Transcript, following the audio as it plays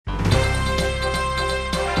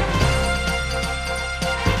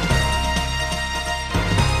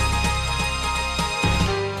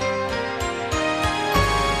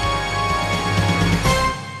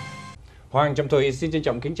Hoàng Trọng Thủy xin trân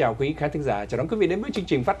trọng kính chào quý khán thính giả. Chào đón quý vị đến với chương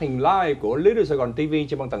trình phát hình live của Leader Sài Gòn TV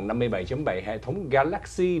trên băng tần 57.7 hệ thống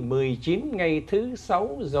Galaxy 19 ngày thứ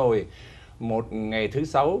 6 rồi. Một ngày thứ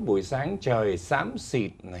 6 buổi sáng trời xám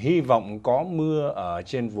xịt, hy vọng có mưa ở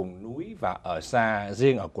trên vùng núi và ở xa.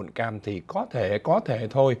 Riêng ở quận Cam thì có thể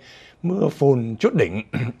thôi, mưa phùn chút đỉnh.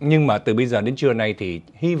 Nhưng mà từ bây giờ đến trưa nay thì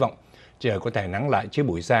hy vọng trời có thể nắng lại, chứ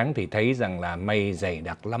buổi sáng thì thấy rằng là mây dày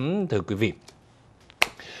đặc lắm thưa quý vị.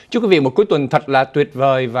 Chúc quý vị một cuối tuần thật là tuyệt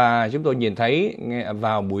vời. Và chúng tôi nhìn thấy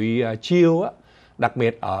vào buổi chiều, đặc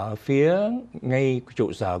biệt ở phía ngay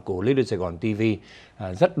trụ sở của Leader Sài Gòn TV,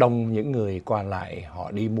 rất đông những người qua lại,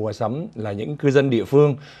 họ đi mua sắm là những cư dân địa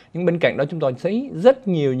phương. Nhưng bên cạnh đó chúng tôi thấy rất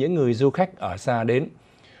nhiều những người du khách ở xa đến.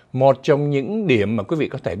 Một trong những điểm mà quý vị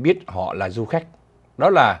có thể biết họ là du khách, đó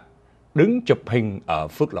là đứng chụp hình ở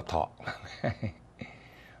Phước Lộc Thọ.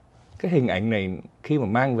 Cái hình ảnh này khi mà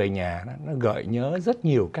mang về nhà nó gợi nhớ rất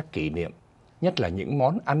nhiều các kỷ niệm, nhất là những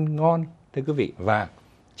món ăn ngon thưa quý vị, và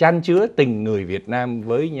chan chứa tình người Việt Nam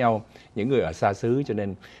với nhau, những người ở xa xứ, cho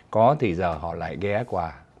nên có thì giờ họ lại ghé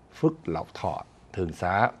qua Phước Lộc Thọ, Thường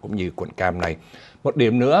Xá cũng như quận Cam này. Một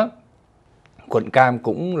điểm nữa, quận Cam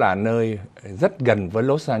cũng là nơi rất gần với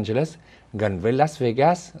Los Angeles, gần với Las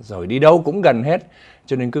Vegas, rồi đi đâu cũng gần hết.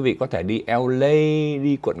 Cho nên quý vị có thể đi LA,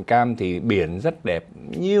 đi quận Cam thì biển rất đẹp,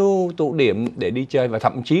 nhiều tụ điểm để đi chơi, và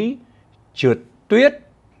thậm chí trượt tuyết,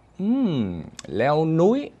 leo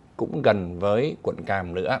núi cũng gần với quận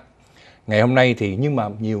Cam nữa. Ngày hôm nay thì nhưng mà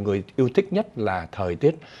nhiều người yêu thích nhất là thời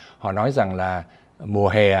tiết. Họ nói rằng là mùa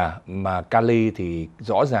hè mà Cali thì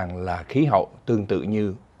rõ ràng là khí hậu tương tự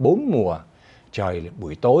như 4 mùa. Trời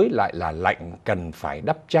buổi tối lại là lạnh, cần phải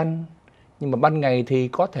đắp chăn. Nhưng mà ban ngày thì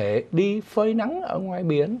có thể đi phơi nắng ở ngoài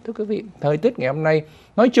biển thưa quý vị. Thời tiết ngày hôm nay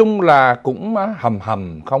nói chung là cũng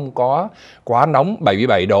hầm, không có quá nóng,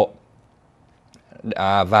 77 độ.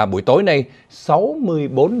 Và buổi tối nay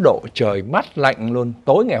 64 độ, trời mát lạnh luôn.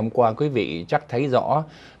 Tối ngày hôm qua quý vị chắc thấy rõ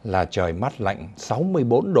là trời mát lạnh,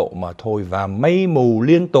 64 độ mà thôi, và mây mù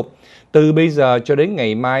liên tục từ bây giờ cho đến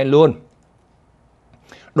ngày mai luôn.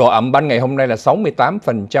 Độ ẩm ban ngày hôm nay là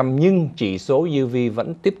 68%, nhưng chỉ số UV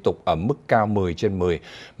vẫn tiếp tục ở mức cao 10/10.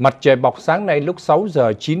 Mặt trời mọc sáng nay lúc 6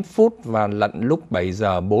 giờ 9 phút và lặn lúc 7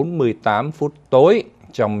 giờ 48 phút tối.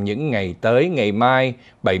 Trong những ngày tới, ngày mai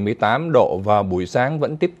 78 độ và buổi sáng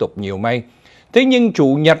vẫn tiếp tục nhiều mây. Thế nhưng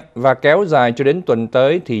Chủ nhật và kéo dài cho đến tuần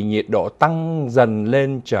tới thì nhiệt độ tăng dần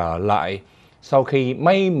lên trở lại sau khi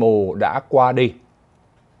mây mù đã qua đi.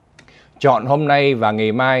 Chọn hôm nay và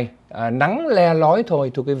ngày mai nắng le lói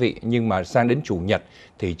thôi thưa quý vị, nhưng mà sang đến Chủ nhật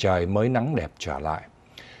thì trời mới nắng đẹp trở lại.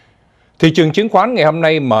 Thị trường chứng khoán ngày hôm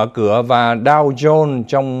nay mở cửa và Dow Jones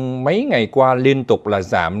trong mấy ngày qua liên tục là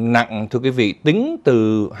giảm nặng thưa quý vị. Tính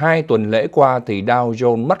từ 2 tuần lễ qua thì Dow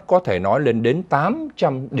Jones mất có thể nói lên đến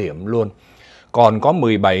 800 điểm luôn. Còn có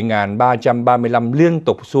 17.335 liên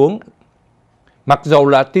tục xuống. Mặc dù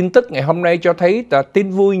là tin tức ngày hôm nay cho thấy là tin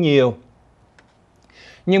vui nhiều,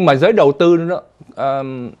 nhưng mà giới đầu tư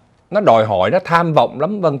nó đòi hỏi, nó tham vọng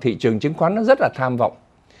lắm. Vâng, thị trường chứng khoán nó rất là tham vọng.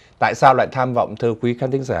 Tại sao lại tham vọng thưa quý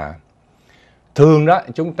khán thính giả? Thường đó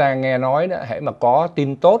chúng ta nghe nói đó, hễ mà có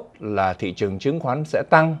tin tốt là thị trường chứng khoán sẽ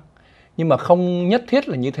tăng. Nhưng mà không nhất thiết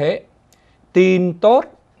là như thế. Tin tốt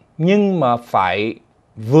nhưng mà phải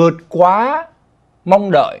vượt quá mong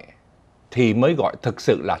đợi thì mới gọi thực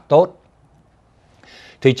sự là tốt.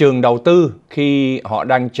 Thị trường đầu tư khi họ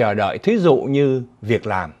đang chờ đợi, thí dụ như việc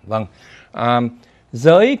làm, vâng,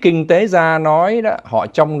 giới kinh tế gia nói đó, họ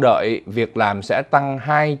trông đợi việc làm sẽ tăng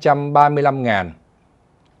 235.000.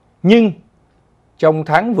 Nhưng trong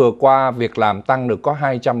tháng vừa qua việc làm tăng được có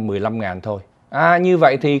 215.000 thôi. Như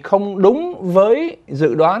vậy thì không đúng với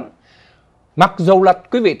dự đoán. Mặc dù là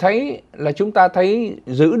quý vị thấy là chúng ta thấy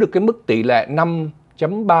giữ được cái mức tỷ lệ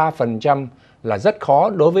 5.3% là rất khó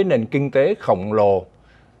đối với nền kinh tế khổng lồ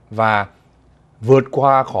và vượt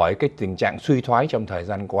qua khỏi cái tình trạng suy thoái trong thời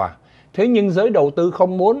gian qua. Thế nhưng giới đầu tư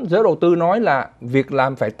không muốn, giới đầu tư nói là việc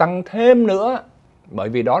làm phải tăng thêm nữa. Bởi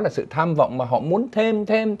vì đó là sự tham vọng mà họ muốn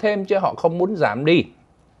thêm chứ họ không muốn giảm đi.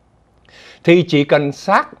 Thì chỉ cần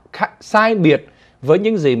sai biệt với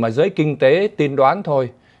những gì mà giới kinh tế tiên đoán thôi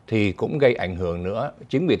thì cũng gây ảnh hưởng nữa.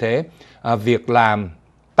 Chính vì thế việc làm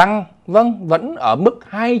tăng, vâng, vẫn ở mức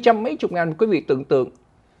 200 mấy chục ngàn quý vị tưởng tượng.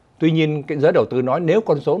 Tuy nhiên cái giới đầu tư nói nếu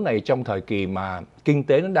con số này trong thời kỳ mà kinh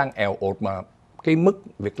tế nó đang èo ột mà cái mức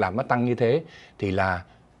việc làm nó tăng như thế thì là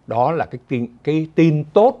đó là cái tin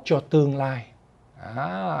tốt cho tương lai.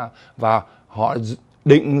 Và họ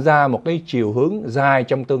định ra một cái chiều hướng dài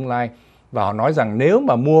trong tương lai. Và họ nói rằng nếu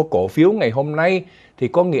mà mua cổ phiếu ngày hôm nay thì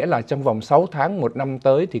có nghĩa là trong vòng 6 tháng, 1 năm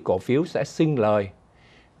tới thì cổ phiếu sẽ sinh lời.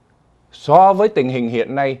 So với tình hình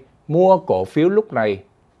hiện nay, mua cổ phiếu lúc này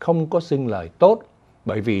không có xưng lời tốt,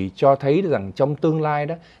 bởi vì cho thấy rằng trong tương lai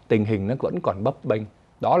đó tình hình nó vẫn còn bấp bênh.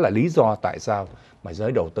 Đó là lý do tại sao mà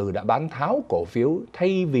giới đầu tư đã bán tháo cổ phiếu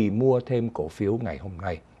thay vì mua thêm cổ phiếu ngày hôm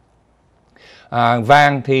nay.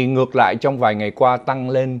 Vàng thì ngược lại trong vài ngày qua tăng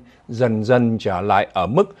lên dần dần trở lại ở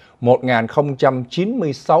mức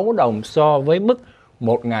 1.096 đồng so với mức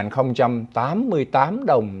 1.088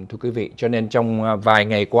 đồng, thưa quý vị. Cho nên trong vài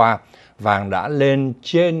ngày qua vàng đã lên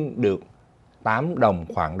trên được 8 đồng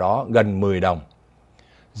khoảng đó, gần 10 đồng.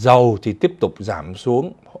 Dầu thì tiếp tục giảm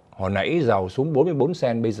xuống. Hồi nãy dầu xuống 44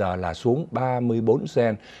 cent, bây giờ là xuống 34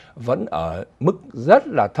 cent, vẫn ở mức rất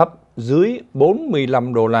là thấp, dưới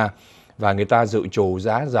 45 đô la. Và người ta dự trù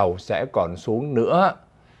giá dầu sẽ còn xuống nữa.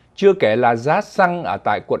 Chưa kể là giá xăng ở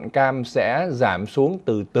tại quận Cam sẽ giảm xuống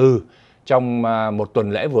từ từ. Trong một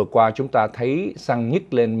tuần lễ vừa qua chúng ta thấy xăng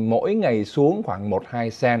nhích lên mỗi ngày xuống khoảng 1-2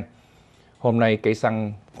 cent. Hôm nay cây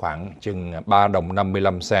xăng khoảng chừng 3 đồng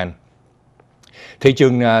 55 cent. Thị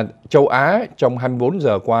trường châu Á trong 24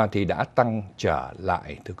 giờ qua thì đã tăng trở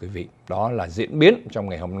lại, thưa quý vị. Đó là diễn biến trong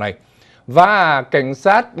ngày hôm nay. Và cảnh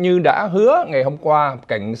sát như đã hứa ngày hôm qua,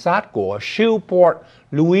 cảnh sát của Shreveport,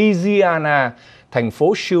 Louisiana, thành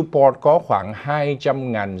phố Shreveport có khoảng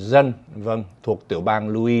 200.000 dân, thuộc tiểu bang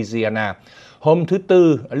Louisiana. Hôm thứ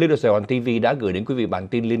Tư, Little Sài Gòn TV đã gửi đến quý vị bản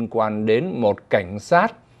tin liên quan đến một cảnh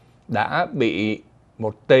sát đã bị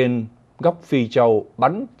một tên gốc Phi Châu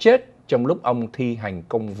bắn chết trong lúc ông thi hành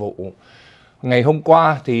công vụ. Ngày hôm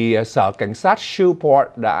qua thì Sở Cảnh sát Shreveport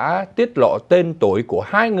đã tiết lộ tên tuổi của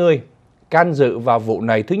 2 người can dự vào vụ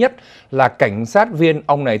này. Thứ nhất là cảnh sát viên,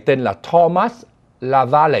 ông này tên là Thomas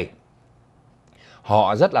LaValle.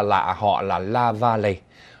 Họ rất là lạ, họ là LaValle.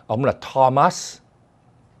 Ông là Thomas,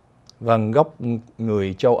 gốc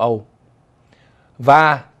người châu Âu.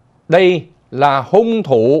 Và đây là hung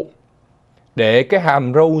thủ để cái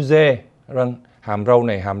hàm râu dê, hàm râu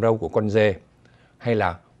này hàm râu của con dê, hay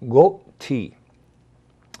là goatee.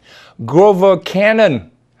 Grover Cannon,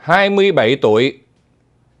 27 tuổi,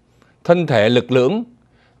 thân thể lực lưỡng,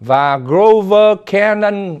 và Grover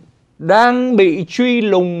Cannon đang bị truy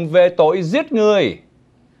lùng về tội giết người.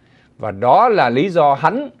 Và đó là lý do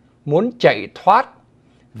hắn muốn chạy thoát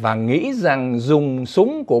và nghĩ rằng dùng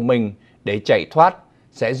súng của mình để chạy thoát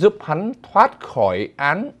sẽ giúp hắn thoát khỏi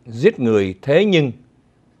án giết người. Thế nhưng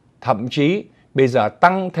thậm chí bây giờ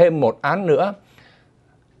tăng thêm một án nữa.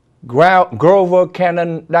 Grover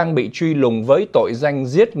Cannon đang bị truy lùng với tội danh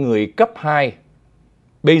giết người cấp 2.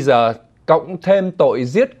 Bây giờ cộng thêm tội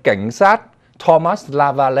giết cảnh sát Thomas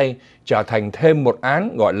LaValle trở thành thêm một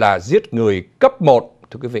án gọi là giết người cấp 1.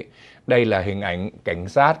 Thưa quý vị, đây là hình ảnh cảnh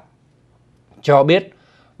sát cho biết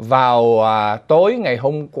vào tối ngày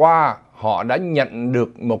hôm qua họ đã nhận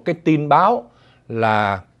được một cái tin báo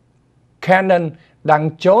là Cannon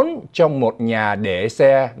đang trốn trong một nhà để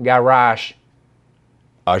xe garage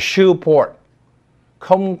ở Shreveport,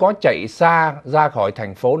 không có chạy xa ra khỏi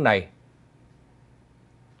thành phố này.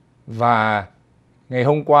 Và ngày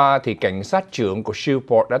hôm qua thì cảnh sát trưởng của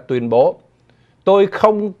Shreveport đã tuyên bố: tôi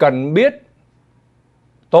không cần biết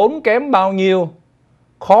tốn kém bao nhiêu,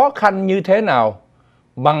 khó khăn như thế nào,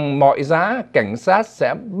 bằng mọi giá cảnh sát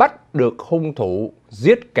sẽ bắt được hung thủ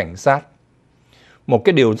giết cảnh sát. Một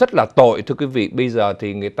cái điều rất là tội, thưa quý vị. Bây giờ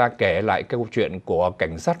thì người ta kể lại cái câu chuyện của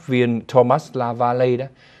cảnh sát viên Thomas LaValle đó.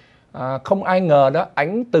 Không ai ngờ đó,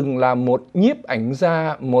 anh từng là một nhiếp ảnh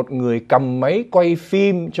gia, một người cầm máy quay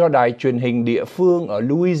phim cho đài truyền hình địa phương ở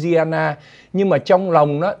Louisiana. Nhưng mà trong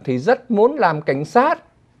lòng đó thì rất muốn làm cảnh sát.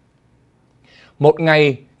 Một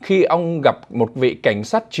ngày khi ông gặp một vị cảnh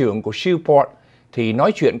sát trưởng của Shreveport thì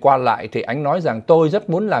nói chuyện qua lại, thì anh nói rằng tôi rất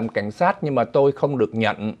muốn làm cảnh sát nhưng mà tôi không được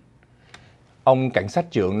nhận. Ông cảnh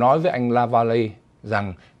sát trưởng nói với anh LaValle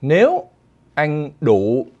rằng nếu anh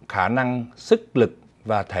đủ khả năng, sức lực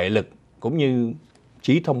và thể lực cũng như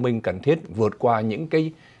trí thông minh cần thiết vượt qua những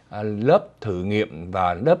cái lớp thử nghiệm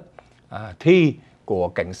và lớp thi của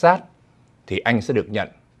cảnh sát thì anh sẽ được nhận.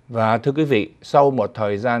 Và thưa quý vị, sau một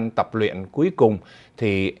thời gian tập luyện cuối cùng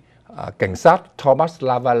thì cảnh sát Thomas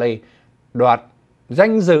LaValle đoạt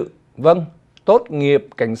danh dự, tốt nghiệp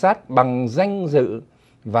cảnh sát bằng danh dự,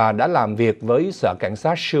 và đã làm việc với Sở Cảnh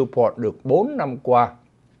sát Shreveport được 4 năm qua.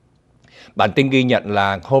 Bản tin ghi nhận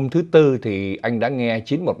là hôm thứ Tư thì anh đã nghe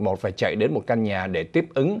 911 phải chạy đến một căn nhà để tiếp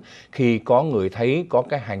ứng khi có người thấy có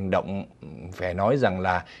cái hành động phải nói rằng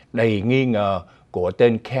là đầy nghi ngờ của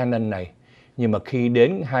tên Cannon này. Nhưng mà khi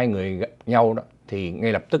đến hai người gặp nhau đó thì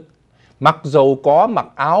ngay lập tức, mặc dù có mặc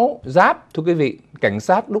áo giáp, thưa quý vị, cảnh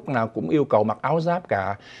sát lúc nào cũng yêu cầu mặc áo giáp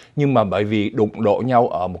cả, nhưng mà bởi vì đụng độ nhau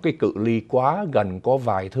ở một cái cự ly quá gần, có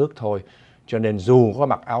vài thước thôi, cho nên dù có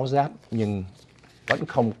mặc áo giáp nhưng vẫn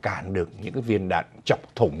không cản được những cái viên đạn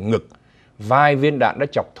chọc thủng ngực. Vài viên đạn đã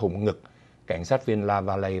chọc thủng ngực cảnh sát viên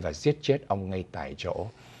Lavallee và giết chết ông ngay tại chỗ.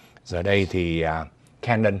 Giờ đây thì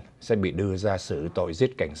Cannon sẽ bị đưa ra xử tội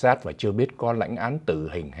giết cảnh sát và chưa biết có lãnh án tử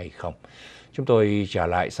hình hay không. Chúng tôi trở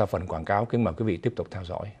lại sau phần quảng cáo. Kính mời quý vị tiếp tục theo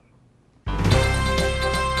dõi.